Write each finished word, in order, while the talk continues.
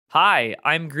Hi,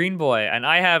 I'm Green Boy, and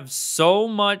I have so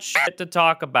much shit to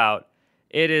talk about.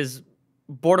 It is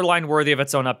borderline worthy of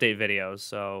its own update video,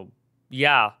 so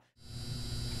yeah.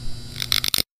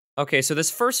 Okay, so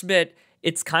this first bit,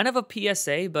 it's kind of a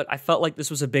PSA, but I felt like this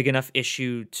was a big enough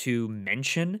issue to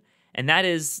mention, and that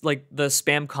is like the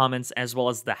spam comments as well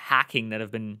as the hacking that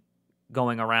have been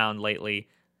going around lately.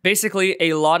 Basically,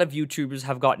 a lot of YouTubers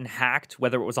have gotten hacked,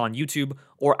 whether it was on YouTube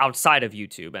or outside of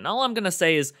YouTube. And all I'm gonna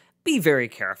say is be very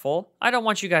careful. I don't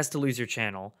want you guys to lose your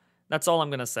channel. That's all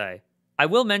I'm gonna say. I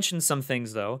will mention some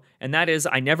things though, and that is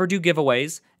I never do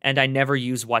giveaways and I never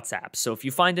use WhatsApp. So if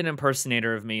you find an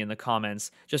impersonator of me in the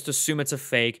comments, just assume it's a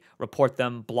fake, report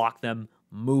them, block them,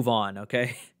 move on,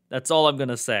 okay? That's all I'm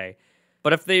gonna say.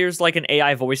 But if there's like an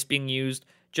AI voice being used,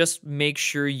 just make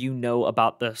sure you know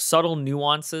about the subtle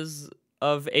nuances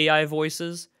of AI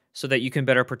voices so that you can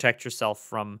better protect yourself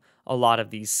from a lot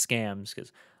of these scams.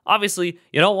 Because obviously,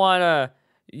 you don't want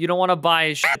to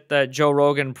buy shit that Joe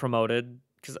Rogan promoted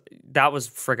because that was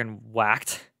friggin'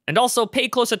 whacked. And also, pay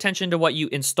close attention to what you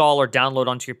install or download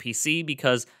onto your PC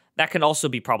because that can also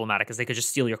be problematic because they could just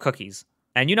steal your cookies.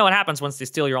 And you know what happens once they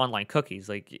steal your online cookies.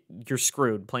 Like, you're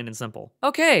screwed, plain and simple.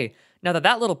 Okay, now that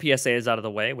that little PSA is out of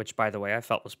the way, which, by the way, I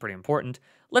felt was pretty important,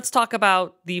 let's talk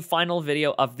about the final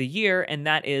video of the year, and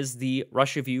that is the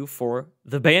rush review for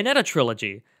the Bayonetta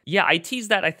trilogy. Yeah, I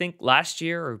teased that, I think, last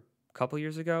year or a couple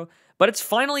years ago, but it's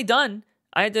finally done.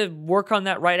 I had to work on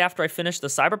that right after I finished the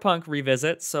Cyberpunk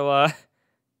revisit, so,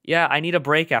 yeah, I need a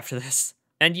break after this.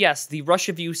 And yes, the Rush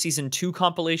Review Season 2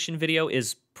 compilation video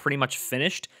is pretty much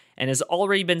finished and has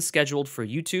already been scheduled for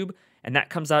YouTube, and that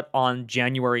comes out on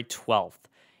January 12th.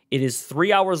 It is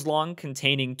 3 hours long,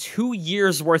 containing 2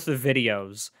 years worth of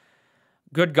videos.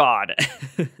 Good God.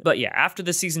 But yeah, after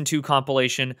the Season 2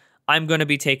 compilation, I'm going to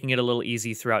be taking it a little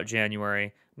easy throughout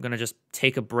January. I'm going to just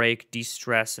take a break,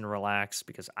 de-stress, and relax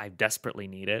because I desperately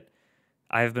need it.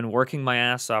 I've been working my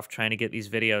ass off trying to get these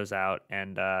videos out,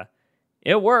 and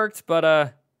it worked,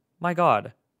 but my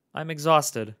God, I'm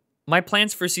exhausted. My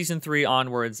plans for Season 3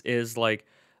 onwards is like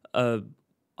a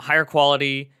higher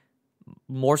quality,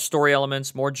 more story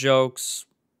elements, more jokes,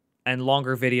 and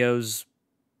longer videos.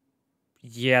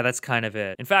 Yeah, that's kind of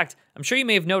it. In fact, I'm sure you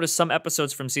may have noticed some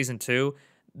episodes from Season 2,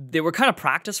 they were kind of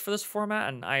practice for this format,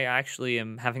 and I actually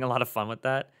am having a lot of fun with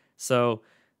that. So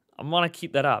I want to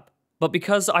keep that up. But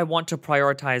because I want to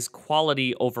prioritize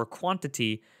quality over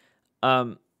quantity,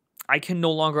 I can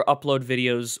no longer upload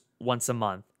videos once a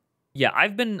month. Yeah,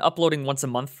 I've been uploading once a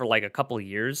month for like a couple of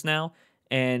years now,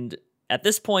 and at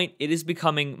this point, it is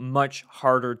becoming much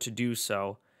harder to do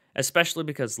so, especially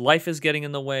because life is getting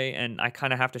in the way, and I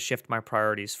kind of have to shift my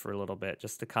priorities for a little bit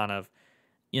just to kind of,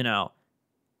 you know,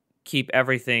 keep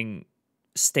everything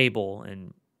stable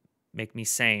and make me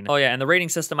sane. Oh yeah, and the rating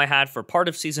system I had for part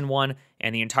of Season 1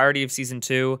 and the entirety of Season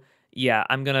 2, yeah,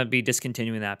 I'm going to be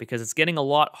discontinuing that because it's getting a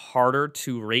lot harder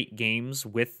to rate games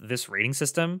with this rating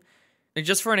system. And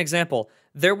just for an example,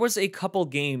 there was a couple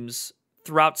games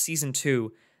throughout Season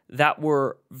 2 that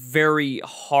were very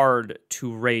hard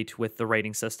to rate with the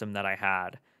rating system that I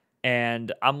had.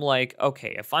 And I'm like,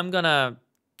 okay, if I'm going to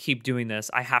keep doing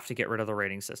this, I have to get rid of the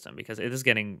rating system because it is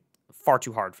getting far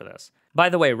too hard for this. By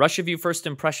the way, Rush Review First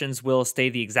Impressions will stay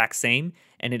the exact same,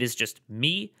 and it is just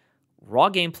me, raw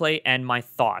gameplay, and my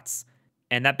thoughts.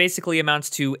 And that basically amounts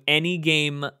to any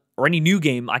game or any new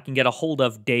game I can get a hold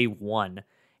of day one.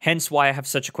 Hence why I have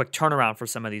such a quick turnaround for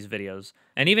some of these videos.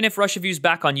 And even if Rush Review's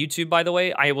back on YouTube, by the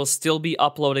way, I will still be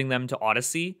uploading them to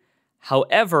Odysee.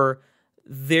 However,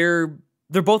 they're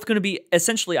both going to be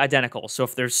essentially identical. So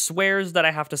if there's swears that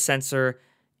I have to censor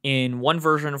in one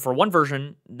version for one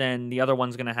version, then the other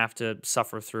one's going to have to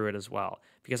suffer through it as well.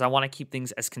 Because I want to keep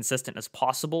things as consistent as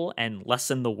possible and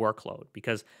lessen the workload.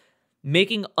 Because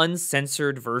making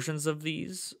uncensored versions of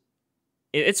these,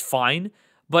 it's fine,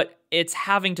 but it's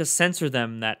having to censor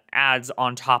them that adds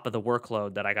on top of the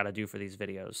workload that I got to do for these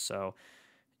videos. So,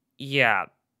 yeah.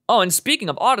 Oh, and speaking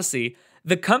of Odysee,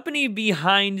 the company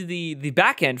behind the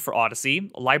backend for Odysee,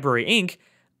 Library Inc.,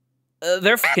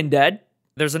 they're fucking dead.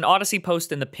 There's an Odysee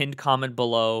post in the pinned comment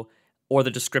below or the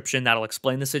description that'll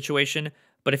explain the situation.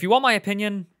 But if you want my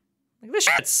opinion, like, this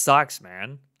shit sucks,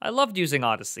 man. I loved using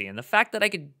Odysee, and the fact that I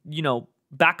could,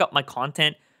 back up my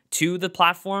content to the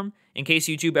platform in case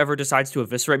YouTube ever decides to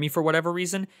eviscerate me for whatever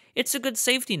reason, it's a good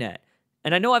safety net.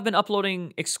 And I know I've been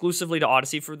uploading exclusively to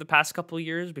Odysee for the past couple of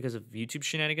years because of YouTube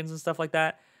shenanigans and stuff like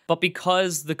that. But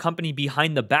because the company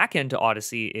behind the backend to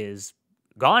Odysee is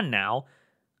gone now,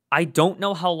 I don't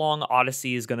know how long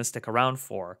Odysee is going to stick around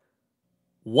for.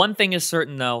 One thing is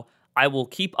certain, though, I will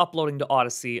keep uploading to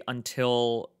Odysee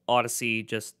until Odysee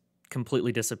just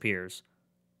completely disappears.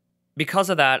 because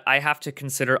of that, I have to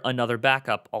consider another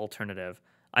backup alternative.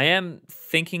 I am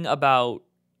thinking about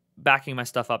backing my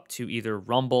stuff up to either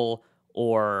Rumble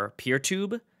or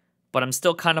PeerTube, but I'm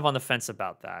still kind of on the fence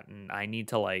about that, and I need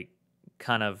to like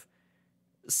kind of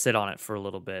sit on it for a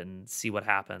little bit and see what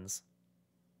happens.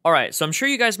 All right, so I'm sure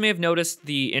you guys may have noticed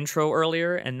the intro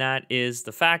earlier, and that is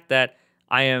the fact that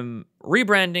I am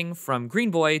rebranding from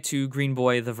Green Boy to Green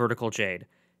Boy the Vertical Jade,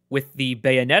 with the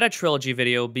Bayonetta trilogy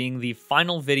video being the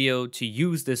final video to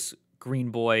use this Green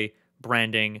Boy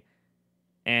branding,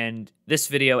 and this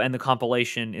video and the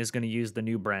compilation is going to use the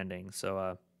new branding.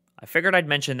 So I figured I'd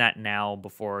mention that now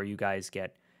before you guys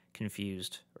get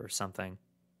confused or something.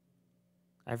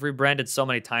 I've rebranded so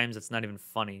many times, it's not even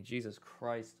funny. Jesus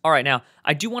Christ. All right, now,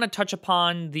 I do want to touch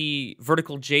upon the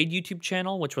Vertical Jade YouTube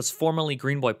channel, which was formerly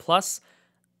Green Boy Plus.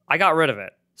 I got rid of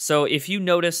it. So if you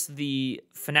notice the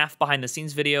FNAF behind the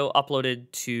scenes video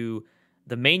uploaded to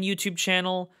the main YouTube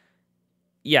channel,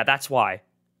 yeah, that's why.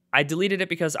 I deleted it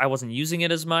because I wasn't using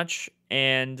it as much,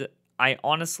 and I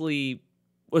honestly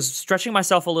was stretching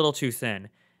myself a little too thin.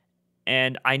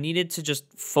 And I needed to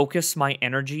just focus my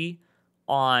energy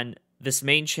on this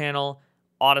main channel,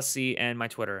 Odysee, and my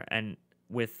Twitter. And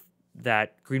with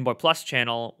that Green Boy Plus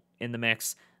channel in the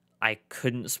mix, I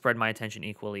couldn't spread my attention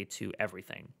equally to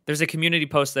everything. There's a community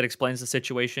post that explains the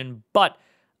situation, but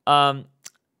I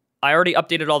already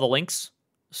updated all the links,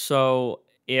 so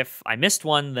if I missed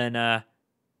one, then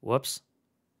whoops.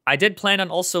 I did plan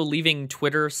on also leaving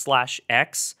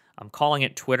Twitter/X. I'm calling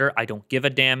it Twitter. I don't give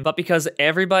a damn. But because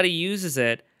everybody uses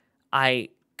it, I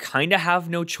kind of have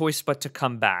no choice but to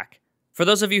come back. For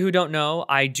those of you who don't know,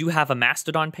 I do have a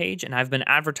Mastodon page, and I've been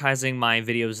advertising my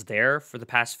videos there for the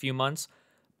past few months.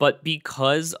 But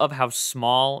because of how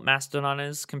small Mastodon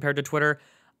is compared to Twitter,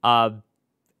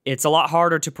 it's a lot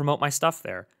harder to promote my stuff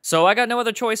there. So I got no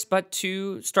other choice but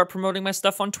to start promoting my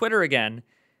stuff on Twitter again.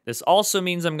 This also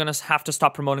means I'm going to have to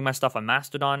stop promoting my stuff on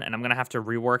Mastodon, and I'm going to have to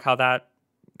rework how that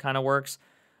kind of works.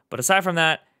 But aside from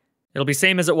that, it'll be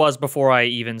same as it was before I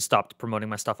even stopped promoting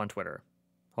my stuff on Twitter.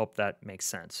 Hope that makes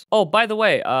sense. Oh, by the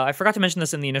way, I forgot to mention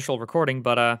this in the initial recording,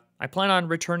 but I plan on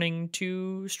returning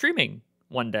to streaming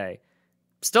one day.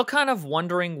 Still kind of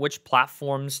wondering which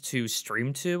platforms to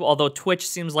stream to, although Twitch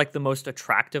seems like the most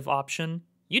attractive option.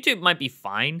 YouTube might be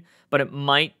fine, but it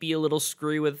might be a little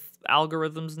screwy with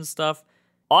algorithms and stuff.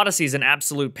 Odysee is an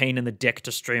absolute pain in the dick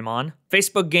to stream on.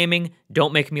 Facebook Gaming,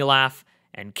 don't make me laugh.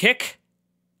 And Kick,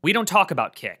 we don't talk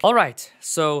about Kick. All right,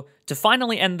 so to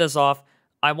finally end this off,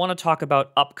 I want to talk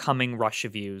about upcoming Rush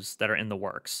reviews that are in the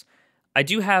works. I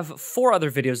do have 4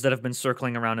 other videos that have been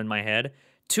circling around in my head.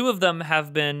 2 of them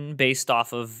have been based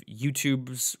off of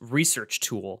YouTube's research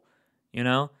tool, you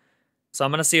know? So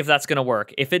I'm going to see if that's going to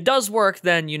work. If it does work,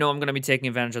 then you know I'm going to be taking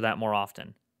advantage of that more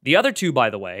often. The other 2, by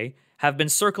the way, have been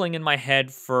circling in my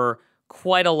head for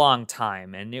quite a long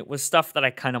time, and it was stuff that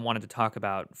I kind of wanted to talk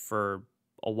about for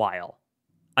a while.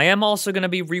 I am also going to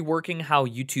be reworking how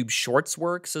YouTube Shorts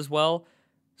works as well.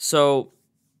 So,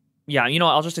 yeah, you know,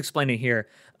 I'll just explain it here.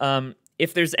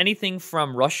 If there's anything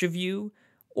from Rush Review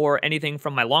or anything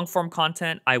from my long-form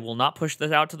content, I will not push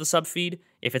this out to the subfeed.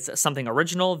 If it's something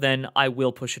original, then I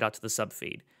will push it out to the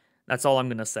subfeed. That's all I'm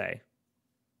going to say.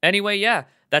 Anyway, yeah,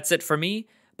 that's it for me.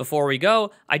 Before we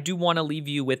go, I do want to leave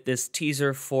you with this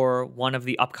teaser for one of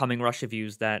the upcoming Rush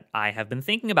reviews that I have been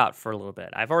thinking about for a little bit.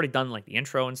 I've already done like the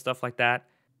intro and stuff like that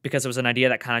because it was an idea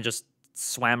that kind of just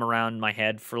swam around my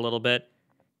head for a little bit.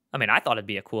 I mean, I thought it'd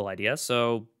be a cool idea,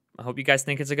 so I hope you guys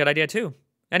think it's a good idea too.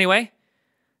 Anyway,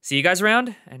 see you guys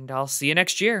around, and I'll see you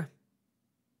next year.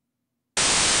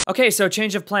 Okay, so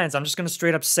change of plans. I'm just going to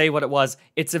straight up say what it was.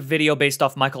 It's a video based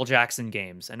off Michael Jackson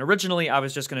games. And originally, I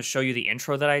was just going to show you the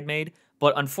intro that I'd made,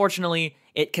 but unfortunately,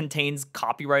 it contains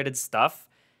copyrighted stuff,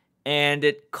 and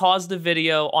it caused the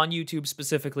video on YouTube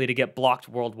specifically to get blocked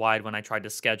worldwide when I tried to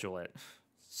schedule it.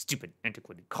 Stupid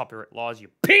antiquated copyright laws, you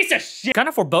piece of shit! Kind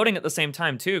of foreboding at the same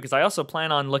time, too, because I also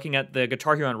plan on looking at the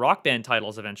Guitar Hero and Rock Band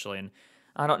titles eventually, and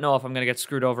I don't know if I'm going to get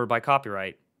screwed over by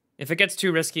copyright. If it gets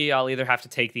too risky, I'll either have to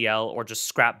take the L or just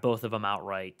scrap both of them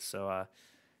outright. So,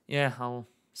 yeah, I'll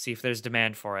see if there's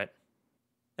demand for it.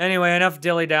 Anyway, enough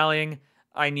dilly-dallying.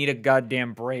 I need a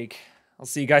goddamn break. I'll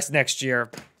see you guys next year.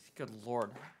 Good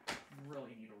lord. I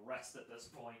really need a rest at this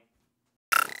point.